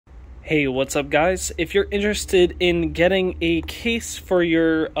Hey, what's up guys? If you're interested in getting a case for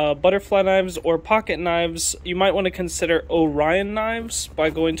your butterfly knives or pocket knives, you might want to consider Orion knives by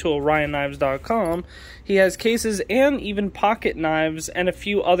going to orionknives.com. He has cases and even pocket knives and a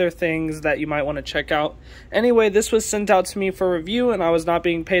few other things that you might want to check out. Anyway, this was sent out to me for review and I was not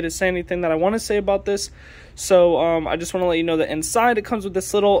being paid to say anything that I want to say about this. So I just want to let you know that inside it comes with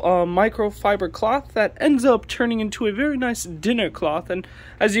this little microfiber cloth that ends up turning into a very nice dinner cloth. And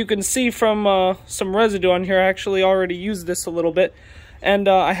as you can see from some residue on here, I actually already used this a little bit. And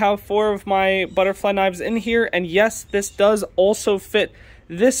I have 4 of my butterfly knives in here. And yes, this does also fit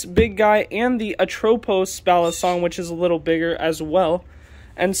this big guy and the Atropos balisong, which is a little bigger as well.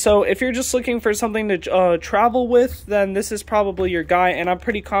 And so if you're just looking for something to travel with, then this is probably your guy. And I'm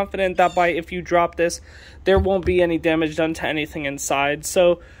pretty confident that if you drop this, there won't be any damage done to anything inside.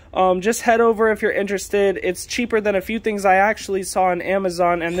 So just head over if you're interested. It's cheaper than a few things I actually saw on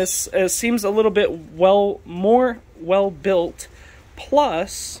Amazon. And this seems a little bit more well built.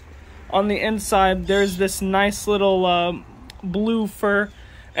 Plus, on the inside, there's this nice little blue fur.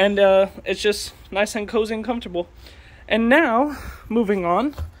 And it's just nice and cozy and comfortable. And now, moving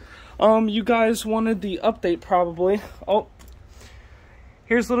on, you guys wanted the update probably. Oh,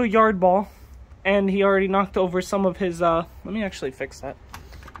 here's little yard ball, and he already knocked over some of his, let me actually fix that.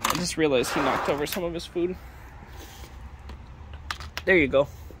 I just realized he knocked over some of his food. There you go.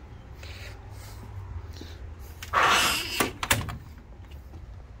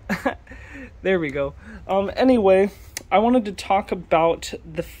 There we go. Anyway, I wanted to talk about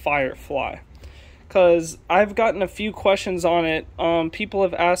the Firefly, because I've gotten a few questions on it. People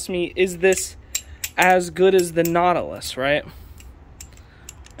have asked me, is this as good as the Nautilus, right?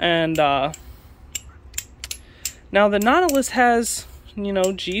 And now the Nautilus has, you know,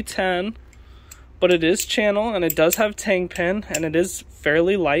 G10, but it is channel, and it does have tang pin, and it is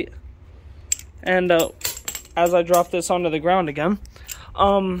fairly light. And as I drop this onto the ground again,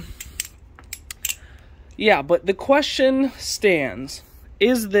 yeah, but the question stands.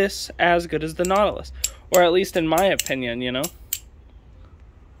 Is this as good as the Nautilus? Or at least in my opinion, you know?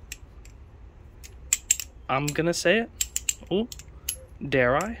 I'm gonna say it. Ooh.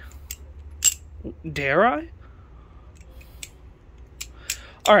 Dare I? Dare I?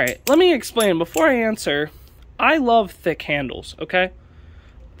 Alright, let me explain. Before I answer, I love thick handles, okay?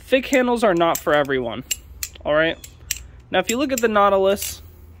 Thick handles are not for everyone. Alright? Now, if you look at the Nautilus,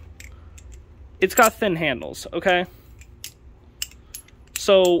 it's got thin handles, okay?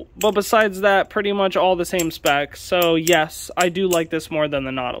 So, but besides that, pretty much all the same specs. So, yes, I do like this more than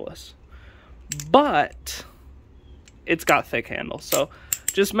the Nautilus. But it's got thick handles. So,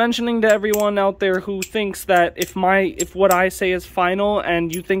 just mentioning to everyone out there who thinks that if what I say is final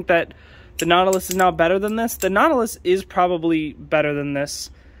and you think that the Nautilus is now better than this, the Nautilus is probably better than this.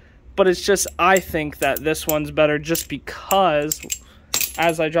 But it's just, I think that this one's better just because,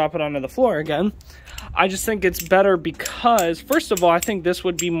 as I drop it onto the floor again, I just think it's better because, first of all, I think this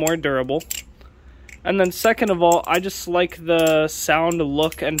would be more durable. And then second of all, I just like the sound,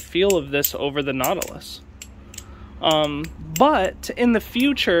 look, and feel of this over the Nautilus. But in the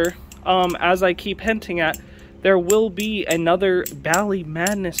future, as I keep hinting at, there will be another Bally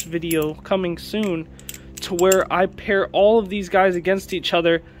Madness video coming soon to where I pair all of these guys against each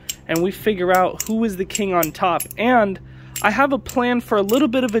other and we figure out who is the king on top. And I have a plan for a little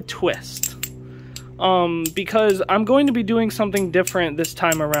bit of a twist. Because I'm going to be doing something different this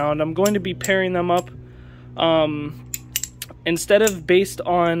time around. I'm going to be pairing them up, instead of based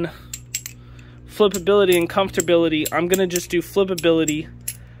on flippability and comfortability, I'm going to just do flippability,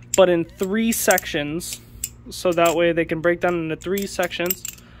 but in 3 sections, so that way they can break down into 3 sections,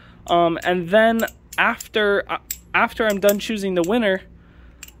 and then after I'm done choosing the winner,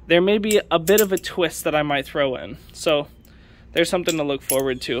 there may be a bit of a twist that I might throw in, so there's something to look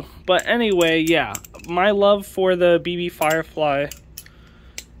forward to. But anyway, yeah, my love for the BBFirefly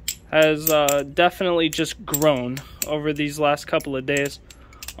has definitely just grown over these last couple of days.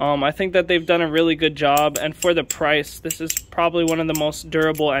 I think that they've done a really good job, and for the price, this is probably one of the most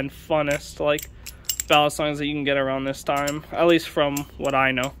durable and funnest like balisongs that you can get around this time, at least from what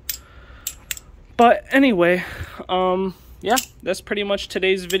I know. But anyway, yeah, that's pretty much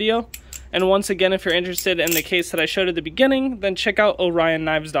today's video. And once again, if you're interested in the case that I showed at the beginning, then check out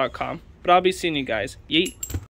orionknives.com. But I'll be seeing you guys. Yeet.